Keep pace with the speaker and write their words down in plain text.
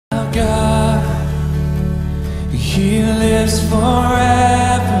God, He lives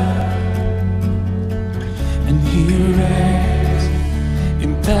forever, and He reigns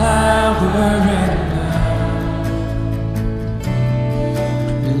in power and love.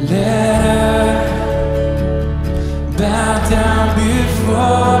 Let earth bow down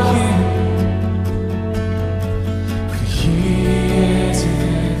before Him, for He is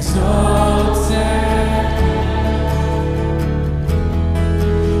exalted.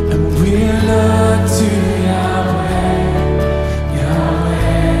 We look to Yahweh, Yahweh,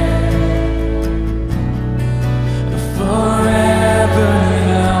 forever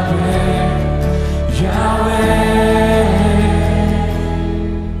Yahweh, Yahweh.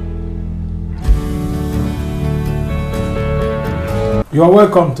 You are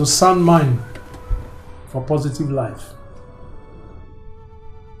welcome to Sound Mind for Positive Life.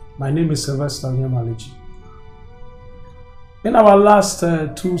 My name is Sylvester Onyemalechi. In our last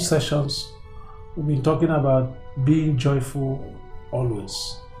 2 sessions, we've been talking about being joyful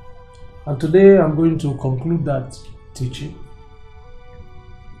always. And today I'm going to conclude that teaching.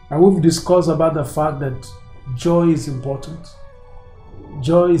 And we've discussed about the fact that joy is important.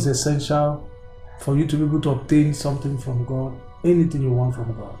 Joy is essential for you to be able to obtain something from God, anything you want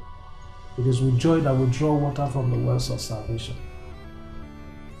from God. It is with joy that we draw water from the wells of salvation.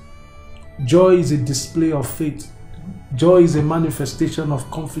 Joy is a display of faith. Joy is a manifestation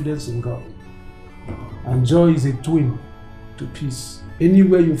of confidence in God. And joy is a twin to peace.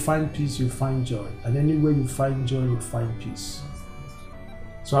 Anywhere you find peace, you find joy. And anywhere you find joy, you find peace.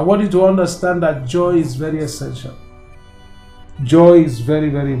 So I want you to understand that joy is very essential. Joy is very,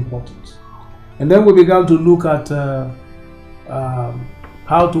 very important. And then we began to look at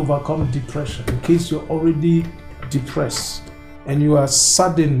how to overcome depression. In case you're already depressed and you are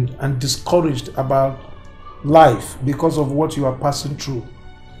saddened and discouraged about life because of what you are passing through,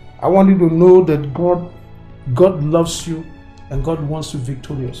 I want you to know that God loves you, and God wants you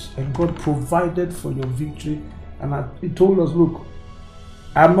victorious, and God provided for your victory. And He told us, look,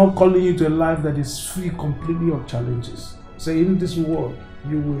 I'm not calling you to a life that is free completely of challenges. Say, in this world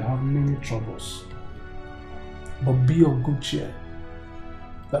you will have many troubles, but be of good cheer.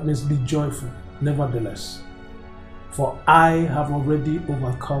 That means be joyful nevertheless, for I have already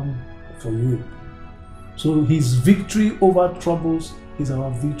overcome for you. So His victory over troubles is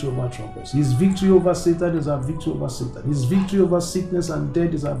our victory over troubles. His victory over Satan is our victory over Satan. His victory over sickness and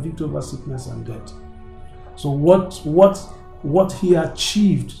death is our victory over sickness and death. So what He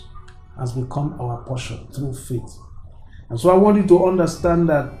achieved has become our portion through faith. And so I want you to understand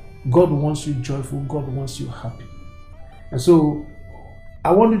that God wants you joyful, God wants you happy. And so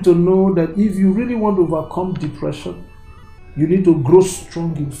I want you to know that if you really want to overcome depression, you need to grow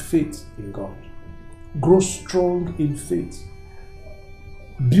strong in faith in God. Grow strong in faith.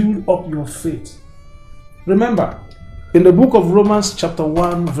 Build up your faith. Remember, in the book of Romans chapter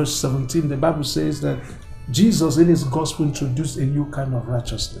 1 verse 17, the Bible says that Jesus in His gospel introduced a new kind of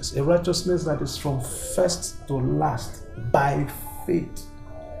righteousness. A righteousness that is from first to last by faith.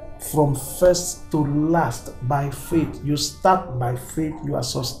 From first to last by faith. You start by faith, you are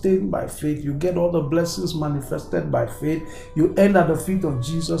sustained by faith, you get all the blessings manifested by faith, you end at the feet of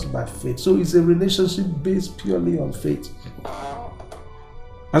Jesus by faith. So it's a relationship based purely on faith.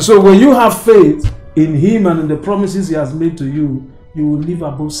 And so when you have faith in Him and in the promises He has made to you, you will live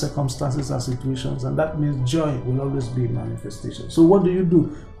above circumstances and situations, and that means joy will always be in manifestation. So what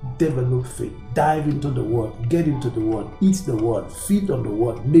do? Develop faith. Dive into the Word. Get into the Word. Eat the Word. Feed on the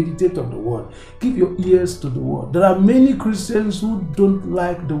Word. Meditate on the Word. Give your ears to the Word. There are many Christians who don't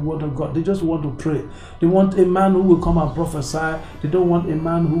like the Word of God. They just want to pray. They want a man who will come and prophesy. They don't want a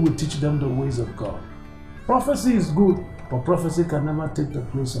man who will teach them the ways of God. Prophecy is good, but prophecy can never take the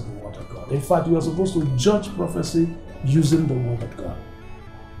place of the Word of God. In fact, you are supposed to judge prophecy using the Word of God.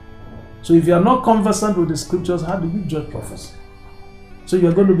 So if you are not conversant with the Scriptures, how do you judge prophecy? So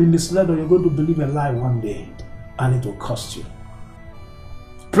you're going to be misled, or you're going to believe a lie one day, and it will cost you.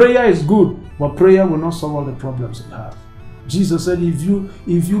 Prayer is good, but prayer will not solve all the problems you have. Jesus said, if you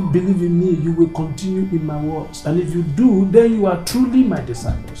believe in me, you will continue in my words. And if you do, then you are truly my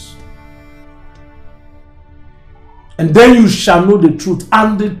disciples. And then you shall know the truth,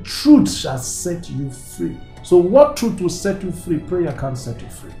 and the truth shall set you free. So what truth will set you free? Prayer can't set you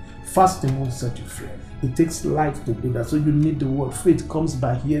free. Fasting won't set you free. It takes life to do that. So you need the Word. Faith comes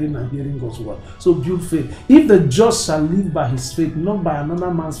by hearing, and hearing God's Word. So build faith. If the just shall live by his faith, not by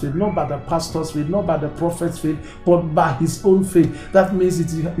another man's faith, not by the pastor's faith, not by the prophet's faith, but by his own faith, that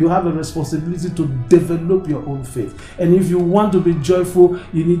means you have a responsibility to develop your own faith. And if you want to be joyful,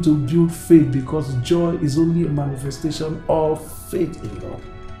 you need to build faith, because joy is only a manifestation of faith in God.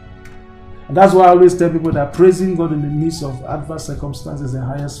 And that's why I always tell people that praising God in the midst of adverse circumstances is the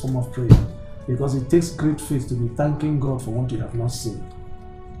highest form of prayer. Because it takes great faith to be thanking God for what you have not seen.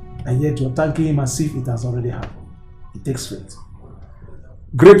 And yet you're thanking Him as if it has already happened. It takes faith.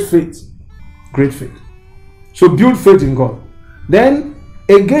 Great faith. Great faith. So build faith in God. Then,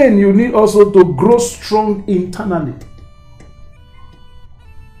 again, you need also to grow strong internally.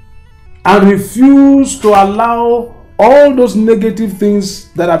 And refuse to allow all those negative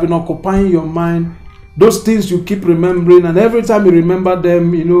things that have been occupying your mind, those things you keep remembering, and every time you remember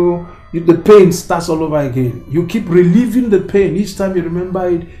them, the pain starts all over again. You keep relieving the pain. Each time you remember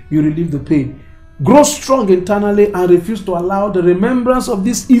it, you relieve the pain. Grow strong internally and refuse to allow the remembrance of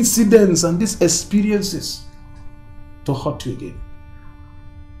these incidents and these experiences to hurt you again.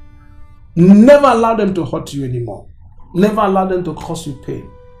 Never allow them to hurt you anymore. Never allow them to cause you pain.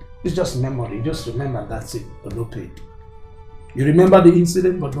 It's just memory. Just remember, that's it, but no pain. You remember the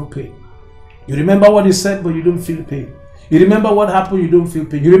incident, but no pain. You remember what he said, but you don't feel pain. You remember what happened, you don't feel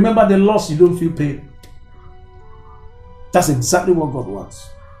pain. You remember the loss, you don't feel pain. That's exactly what God wants.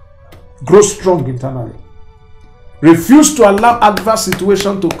 Grow strong internally. Refuse to allow adverse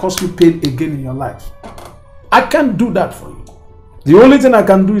situation to cause you pain again in your life. I can't do that for you. The only thing I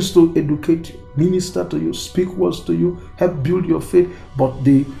can do is to educate you, minister to you, speak words to you, help build your faith. But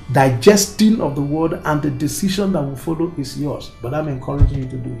the digesting of the word and the decision that will follow is yours. But I'm encouraging you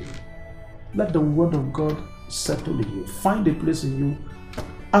to do it. Let the word of God settle in you. Find a place in you.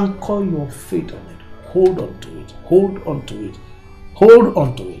 Anchor your faith on it. Hold on to it. Hold on to it. Hold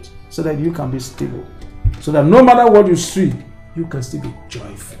on to it. So that you can be stable. So that no matter what you see, you can still be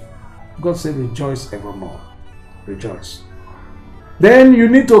joyful. God said, rejoice evermore. Rejoice. Then you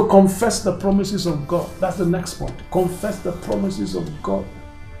need to confess the promises of God. That's the next point. Confess the promises of God.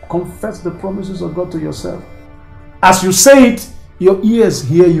 Confess the promises of God to yourself. As you say it, your ears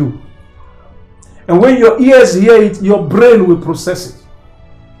hear you. And when your ears hear it, your brain will process it.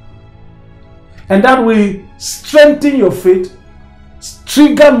 And that will strengthen your faith,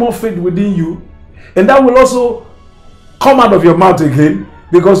 trigger more faith within you. And that will also come out of your mouth again.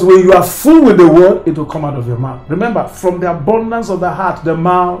 Because when you are full with the word, it will come out of your mouth. Remember, from the abundance of the heart, the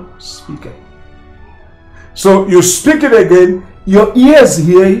mouth speaketh. So you speak it again, your ears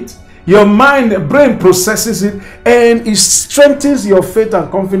hear it, your mind, brain processes it, and it strengthens your faith and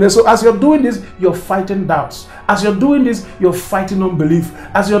confidence. So as you're doing this, you're fighting doubts. As you're doing this, you're fighting unbelief.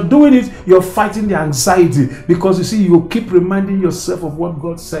 As you're doing it, you're fighting the anxiety. Because you see, you keep reminding yourself of what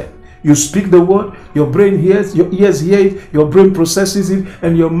God said. You speak the word, your brain hears, your ears hear it, your brain processes it,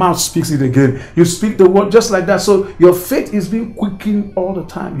 and your mouth speaks it again. You speak the word just like that. So your faith is being quickened all the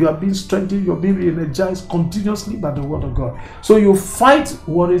time. You are being strengthened, you're being energized continuously by the word of God. So you fight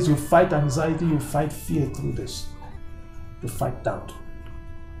worries, you fight anxiety, you fight fear through this. You fight doubt.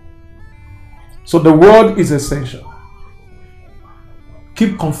 So the word is essential.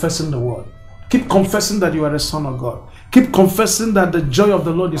 Keep confessing the word. Keep confessing that you are a son of God. Keep confessing that the joy of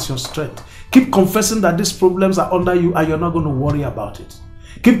the Lord is your strength. Keep confessing that these problems are under you and you're not going to worry about it.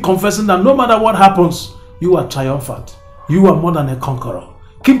 Keep confessing that no matter what happens, you are triumphant. You are more than a conqueror.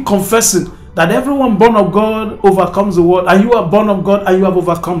 Keep confessing that everyone born of God overcomes the world, and you are born of God and you have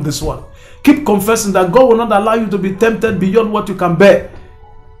overcome this one. Keep confessing that God will not allow you to be tempted beyond what you can bear.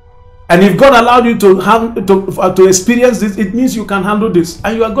 And if God allowed you to experience this, it means you can handle this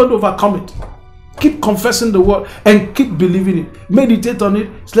and you are going to overcome it. Keep confessing the word and keep believing it. Meditate on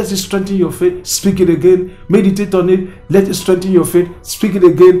it. Let it strengthen your faith. Speak it again. Meditate on it. Let it strengthen your faith. Speak it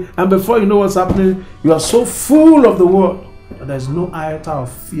again. And before you know what's happening, you are so full of the word that there's no iota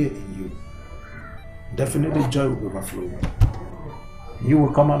of fear in you. Definitely joy will overflow you. You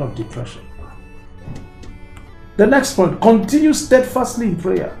will come out of depression. The next point, continue steadfastly in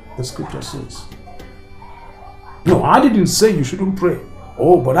prayer, the scripture says. No, I didn't say you shouldn't pray.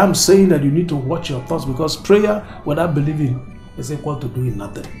 Oh, but I'm saying that you need to watch your thoughts, because prayer without believing is equal to doing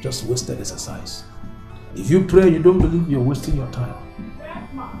nothing. Just wasted exercise. If you pray and you don't believe, you're wasting your time.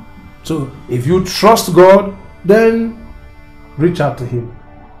 So if you trust God, then reach out to Him.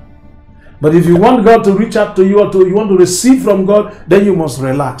 But if you want God to reach out to you, or you want to receive from God, then you must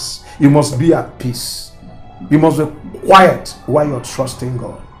relax. You must be at peace. You must be quiet while you're trusting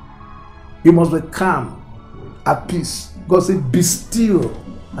God. You must be calm, at peace. God said, be still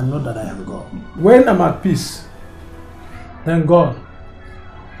and know that I am God. When I'm at peace, then God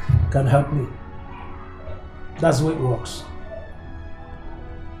can help me. That's the way it works.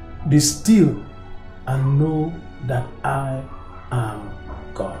 Be still and know that I am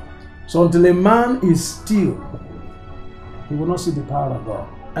God. So until a man is still, he will not see the power of God.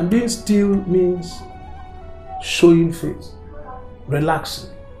 And being still means showing faith, relaxing.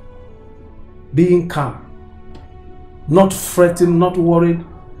 being calm, not fretting, not worried,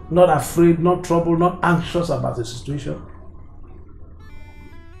 not afraid, not troubled, not anxious about the situation.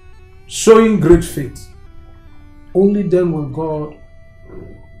 Showing great faith. Only then will God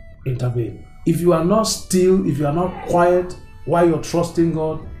intervene. If you are not still, if you are not quiet while you're trusting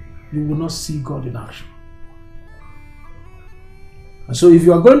God, you will not see God in action. And so if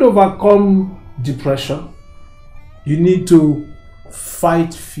you are going to overcome depression, you need to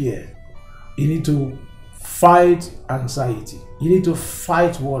fight fear. You need to fight anxiety. You need to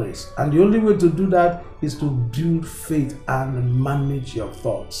fight worries. And the only way to do that is to build faith and manage your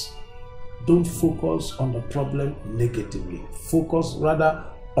thoughts. Don't focus on the problem negatively. Focus rather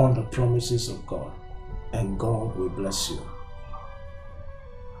on the promises of God, and God will bless you.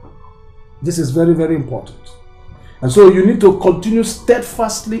 This is very, very important. And so you need to continue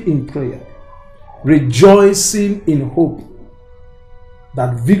steadfastly in prayer, rejoicing in hope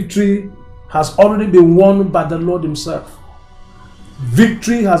that victory has already been won by the Lord Himself.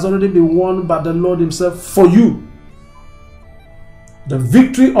 Victory has already been won by the Lord Himself for you. The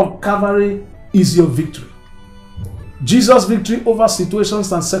victory of Calvary is your victory. Jesus' victory over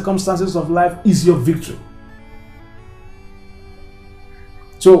situations and circumstances of life is your victory.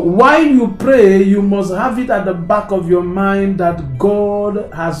 So while you pray, you must have it at the back of your mind that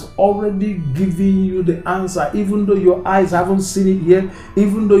God has already given you the answer. Even though your eyes haven't seen it yet,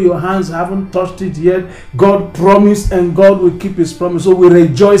 even though your hands haven't touched it yet, God promised and God will keep His promise. So we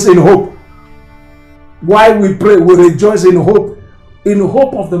rejoice in hope. While we pray, we rejoice in hope. In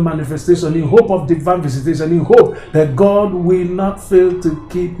hope of the manifestation, in hope of divine visitation, in hope that God will not fail to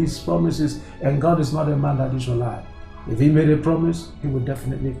keep His promises. And God is not a man that He shall lie. If He made a promise, He will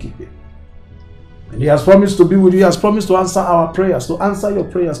definitely keep it. And He has promised to be with you. He has promised to answer our prayers, to answer your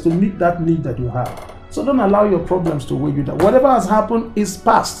prayers, to meet that need that you have. So don't allow your problems to weigh you down. Whatever has happened is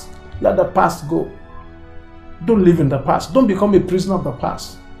past. Let the past go. Don't live in the past. Don't become a prisoner of the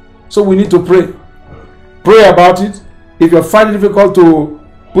past. So we need to pray. Pray about it. If you're finding it difficult to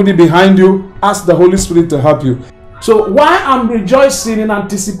put it behind you, ask the Holy Spirit to help you. So while I'm rejoicing in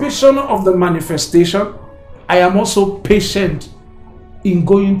anticipation of the manifestation, I am also patient in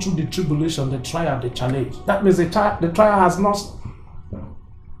going through the tribulation, the trial, the challenge. That means the trial has not,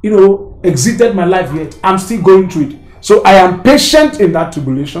 exited my life yet. I'm still going through it. So I am patient in that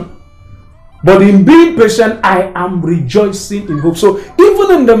tribulation. But in being patient, I am rejoicing in hope. So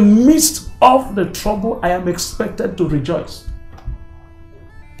even in the midst of the trouble, I am expected to rejoice.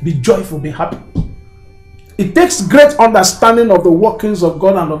 Be joyful, be happy. It takes great understanding of the workings of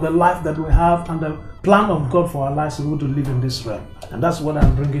God and of the life that we have and the plan of God for our lives to be able to live in this realm. And that's what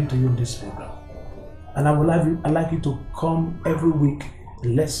I'm bringing to you in this program. And I'd like you to come every week.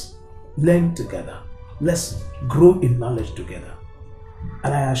 Let's learn together. Let's grow in knowledge together.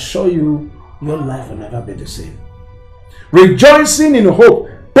 And I assure you, your life will never be the same. Rejoicing in hope,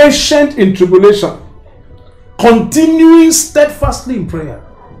 patient in tribulation, continuing steadfastly in prayer.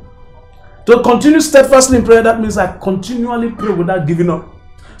 To continue steadfastly in prayer, that means I continually pray without giving up.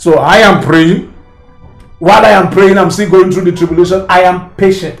 So I am praying. While I am praying, I'm still going through the tribulation. I am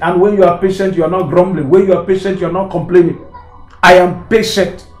patient. And when you are patient, you are not grumbling. When you are patient, you are not complaining. I am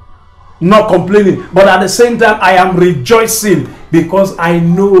patient, not complaining. But at the same time, I am rejoicing because I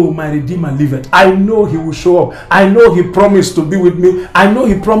know my Redeemer liveth. I know He will show up. I know He promised to be with me. I know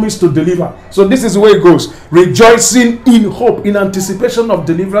He promised to deliver. So this is the way it goes. Rejoicing in hope, in anticipation of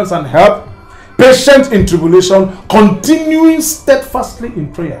deliverance and help. Patient in tribulation. Continuing steadfastly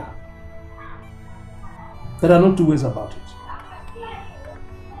in prayer. There are no two ways about it.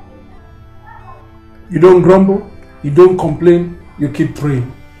 You don't grumble. You don't complain. You keep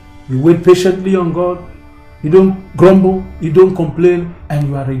praying. You wait patiently on God. You don't grumble. You don't complain. And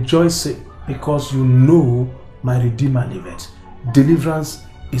you are rejoicing because you know my Redeemer liveth. Deliverance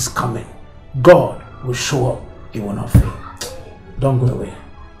is coming. God will show up. He will not fail. Don't go away.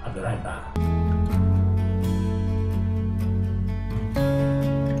 I'll be right back.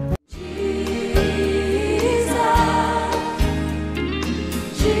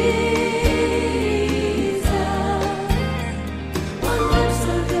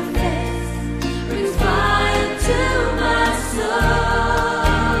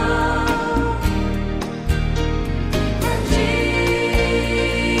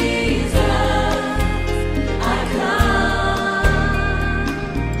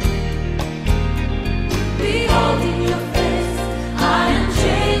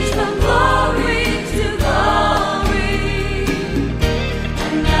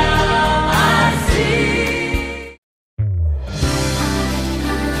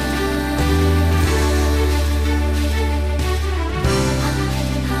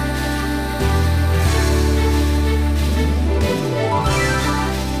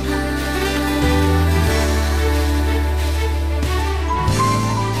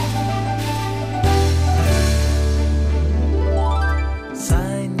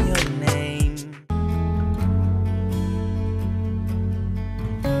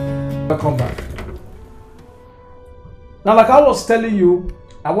 Welcome back. Now, like I was telling you,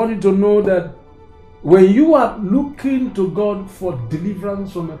 I want you to know that when you are looking to God for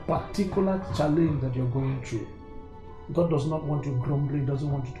deliverance from a particular challenge that you're going through, God does not want you grumbling, doesn't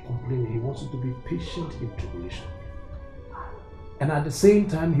want you to complain. He wants you to be patient in tribulation. And at the same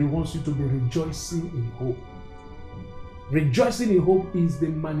time, He wants you to be rejoicing in hope. Rejoicing in hope is the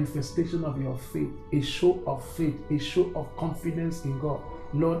manifestation of your faith, a show of faith, a show of confidence in God.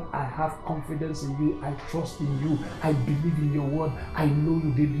 Lord, I have confidence in you. I trust in you. I believe in your word. I know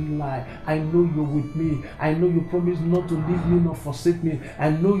you didn't lie. I know you're with me. I know you promised not to leave me nor forsake me. I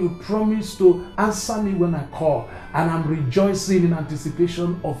know you promised to answer me when I call. And I'm rejoicing in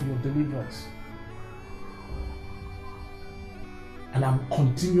anticipation of your deliverance. And I'm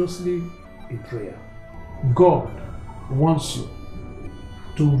continuously in prayer. God wants you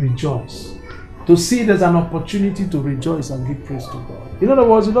to rejoice. To see there's an opportunity to rejoice and give praise to God. In other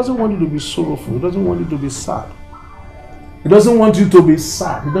words, He doesn't want you to be sorrowful. He doesn't want you to be sad. He doesn't want you to be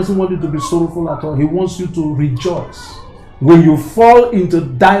sad. He doesn't want you to be sorrowful at all. He wants you to rejoice. When you fall into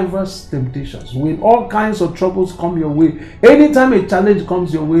diverse temptations, when all kinds of troubles come your way, anytime a challenge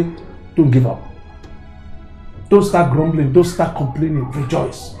comes your way, don't give up. Don't start grumbling. Don't start complaining.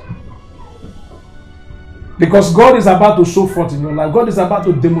 Rejoice. Because God is about to show forth in your life. God is about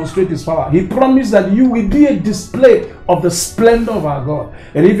to demonstrate His power. He promised that you will be a display of the splendor of our God.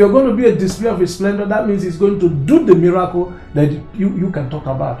 And if you're going to be a display of His splendor, that means He's going to do the miracle that you can talk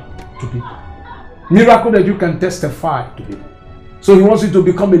about to people. Miracle that you can testify to people. So He wants you to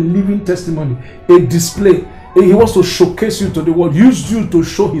become a living testimony, a display. He wants to showcase you to the world, use you to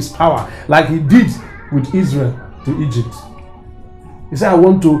show His power, like He did with Israel to Egypt. He said, I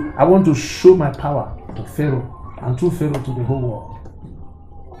want to show my power to Pharaoh, and through Pharaoh to the whole world.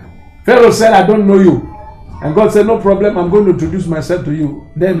 Pharaoh said, I don't know you. And God said, no problem, I'm going to introduce myself to you.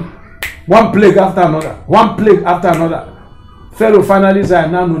 Then one plague after another, one plague after another. Pharaoh finally said, I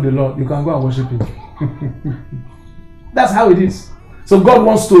now know the Lord. You can go and worship Him. That's how it is. So God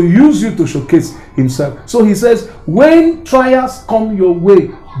wants to use you to showcase Himself. So He says, when trials come your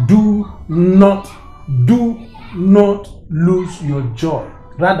way, do not lose your joy.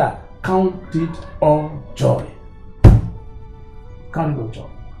 Rather, count it all joy. Count it all joy.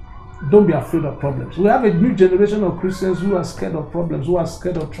 Don't be afraid of problems. We have a new generation of Christians who are scared of problems, who are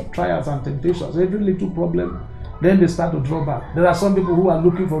scared of trials and temptations. Every little problem, then they start to draw back. There are some people who are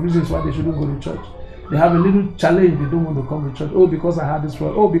looking for reasons why they shouldn't go to church. They have a little challenge, they don't want to come to church. Oh, because I had this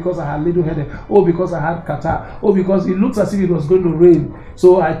problem. Oh, because I had little headache. Oh, because I had catarrh. Oh, because it looks as if it was going to rain.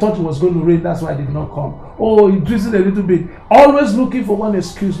 So I thought it was going to rain, that's why I did not come. Oh, it drizzled a little bit. Always looking for one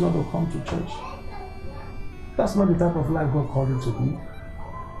excuse not to come to church. That's not the type of life God called you to be.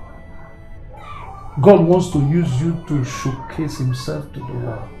 God wants to use you to showcase Himself to the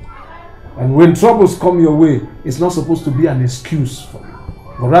world. And when troubles come your way, it's not supposed to be an excuse for you.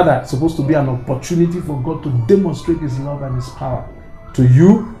 But rather, it's supposed to be an opportunity for God to demonstrate His love and His power to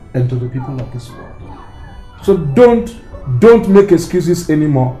you and to the people of this world. So don't make excuses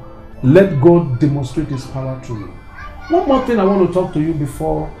anymore. Let God demonstrate His power through you. One more thing I want to talk to you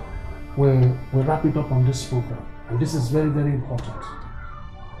before we wrap it up on this program. And this is very, very important.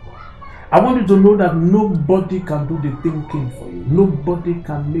 I want you to know that nobody can do the thinking for you. Nobody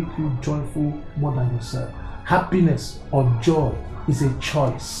can make you joyful more than yourself. Happiness or joy is a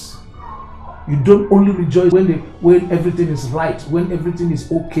choice. You don't only rejoice when everything is right, when everything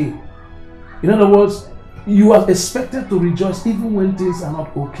is okay. In other words, you are expected to rejoice even when things are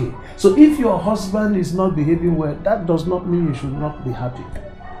not okay. So if your husband is not behaving well, that does not mean you should not be happy.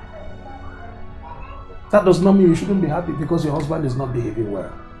 That does not mean you shouldn't be happy because your husband is not behaving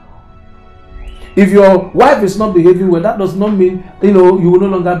well. If your wife is not behaving well, that does not mean, you will no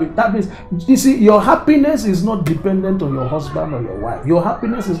longer be. That means, you see, your happiness is not dependent on your husband or your wife. Your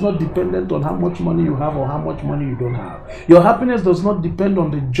happiness is not dependent on how much money you have or how much money you don't have. Your happiness does not depend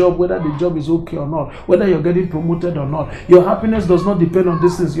on the job, whether the job is okay or not, whether you're getting promoted or not. Your happiness does not depend on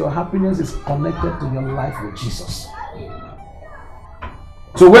these things. Your happiness is connected to your life with Jesus.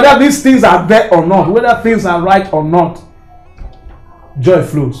 So whether these things are there or not, whether things are right or not, joy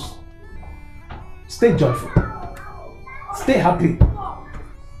flows. Stay joyful. Stay happy.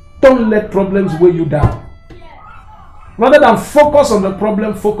 Don't let problems weigh you down. Rather than focus on the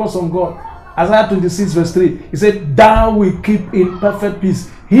problem, focus on God. Isaiah 26 verse 3, He said, Thou will keep in perfect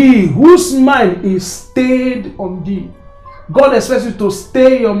peace he whose mind is stayed on Thee. God expects you to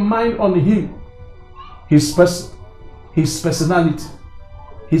stay your mind on Him. His person, His personality,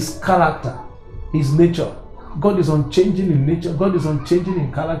 His character, His nature. God is unchanging in nature. God is unchanging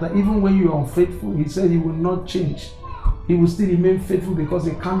in character. Even when you are unfaithful, He said He will not change. He will still remain faithful because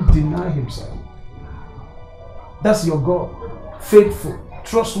he can't deny himself. That's your God. Faithful,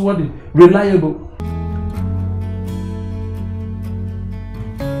 trustworthy, reliable.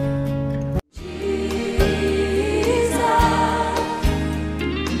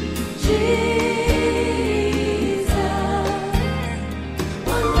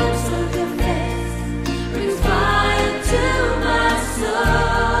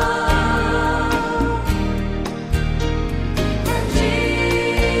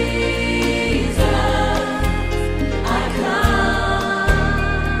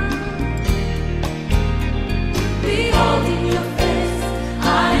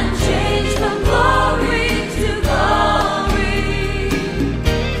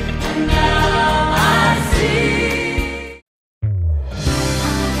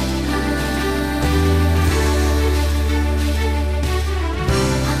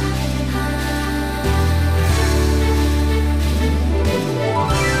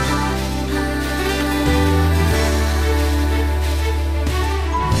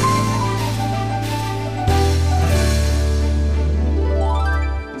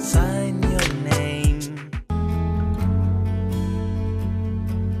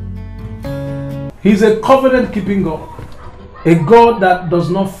 He's a covenant-keeping God. A God that does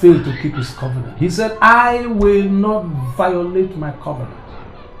not fail to keep his covenant. He said, I will not violate my covenant.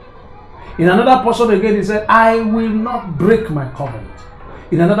 In another portion again, he said, I will not break my covenant.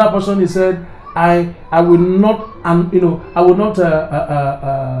 In another portion, he said, I will not, I will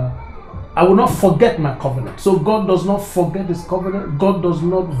not forget my covenant. So God does not forget his covenant. God does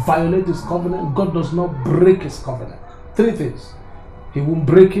not violate his covenant. God does not break his covenant. Three things. He won't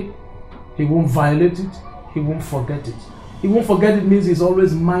break it. He won't violate it. He won't forget it. He won't forget it means he's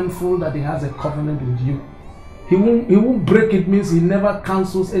always mindful that he has a covenant with you. He won't break it means he never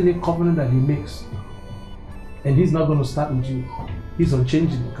cancels any covenant that he makes. And he's not going to start with you. He's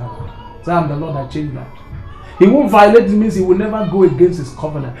unchanging the covenant. So I'm the Lord that changed that. He won't violate it means he will never go against his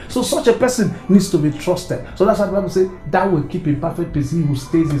covenant. So such a person needs to be trusted. So that's why the Bible says that will keep in perfect peace he who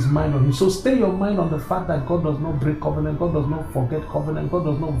stays his mind on him. So stay your mind on the fact that God does not break covenant. God does not forget covenant. God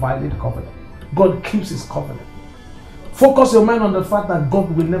does not violate covenant. God keeps his covenant. Focus your mind on the fact that God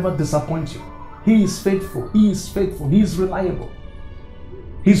will never disappoint you. He is faithful. He is faithful. He is reliable.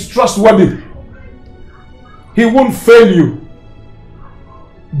 He's trustworthy. He won't fail you.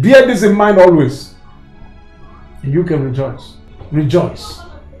 Bear this in mind always. And you can rejoice. Rejoice.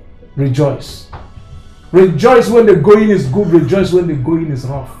 Rejoice. Rejoice when the going is good. Rejoice when the going is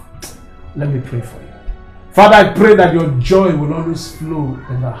rough. Let me pray for you. Father, I pray that your joy will always flow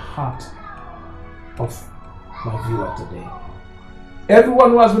in the heart of my viewer today.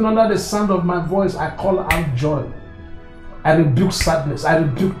 Everyone who has been under the sound of my voice, I call out joy. I rebuke sadness. I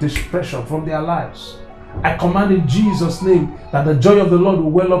rebuke depression from their lives. I command in Jesus' name that the joy of the Lord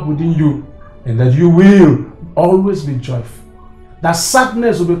will well up within you and that you will always be joyful. That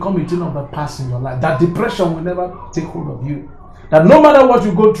sadness will become a thing of the past in your life. That depression will never take hold of you. That no matter what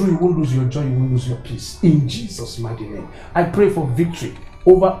you go through, you won't lose your joy, you won't lose your peace. In Jesus' mighty name. I pray for victory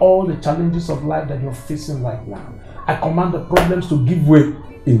over all the challenges of life that you're facing right now. I command the problems to give way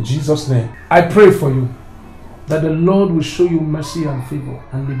in Jesus' name. I pray for you that the Lord will show you mercy and favor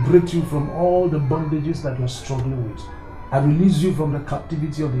and liberate you from all the bondages that you're struggling with. I release you from the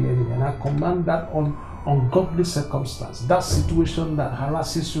captivity of the enemy, and I command that ungodly circumstance, that situation that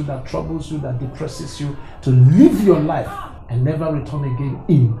harasses you, that troubles you, that depresses you, to live your life and never return again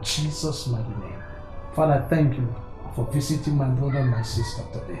in Jesus' mighty name. Father, thank you for visiting my brother and my sister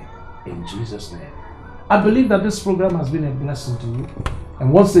today. In Jesus' name. I believe that this program has been a blessing to you.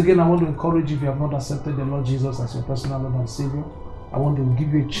 And once again, I want to encourage you, if you have not accepted the Lord Jesus as your personal Lord and Savior, I want to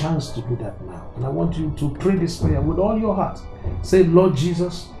give you a chance to do that now. And I want you to pray this prayer with all your heart. Say, Lord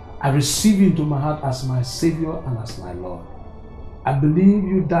Jesus, I receive you into my heart as my Savior and as my Lord. I believe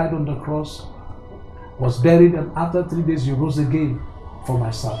you died on the cross, was buried, and after 3 days you rose again for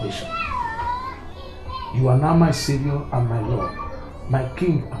my salvation. You are now my Savior and my Lord, my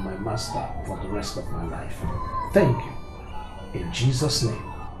King and my Master for the rest of my life. Thank you. In Jesus' name,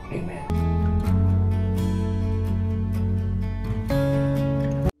 amen.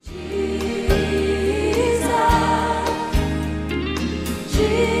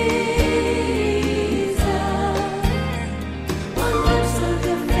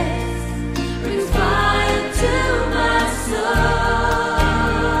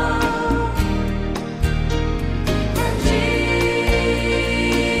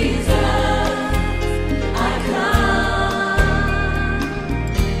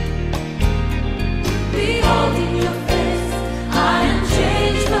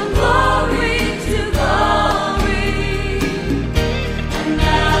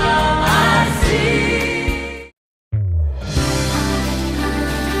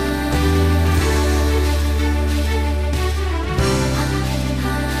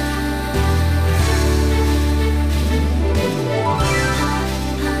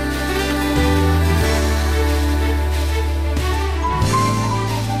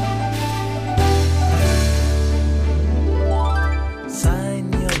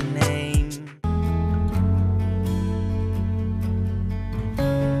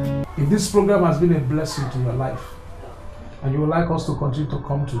 this program has been a blessing to your life and you would like us to continue to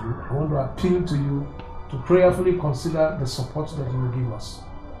come to you, I want to appeal to you to prayerfully consider the support that you will give us.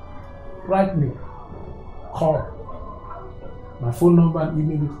 Write me, call. My phone number and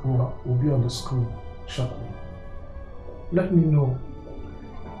email will be on the screen shortly. Let me know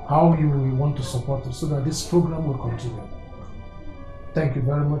how you will want to support us so that this program will continue. Thank you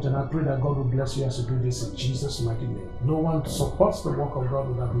very much, and I pray that God will bless you as you do this in Jesus' mighty name. No one supports the work of God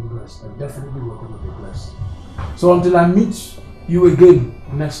without being blessed, and definitely we're going to be blessed. So until I meet you again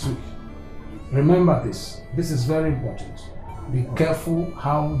next week, remember this. This is very important. Be careful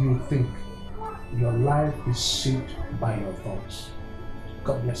how you think. Your life is shaped by your thoughts.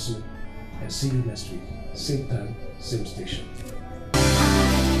 God bless you, and see you next week. Same time, same station.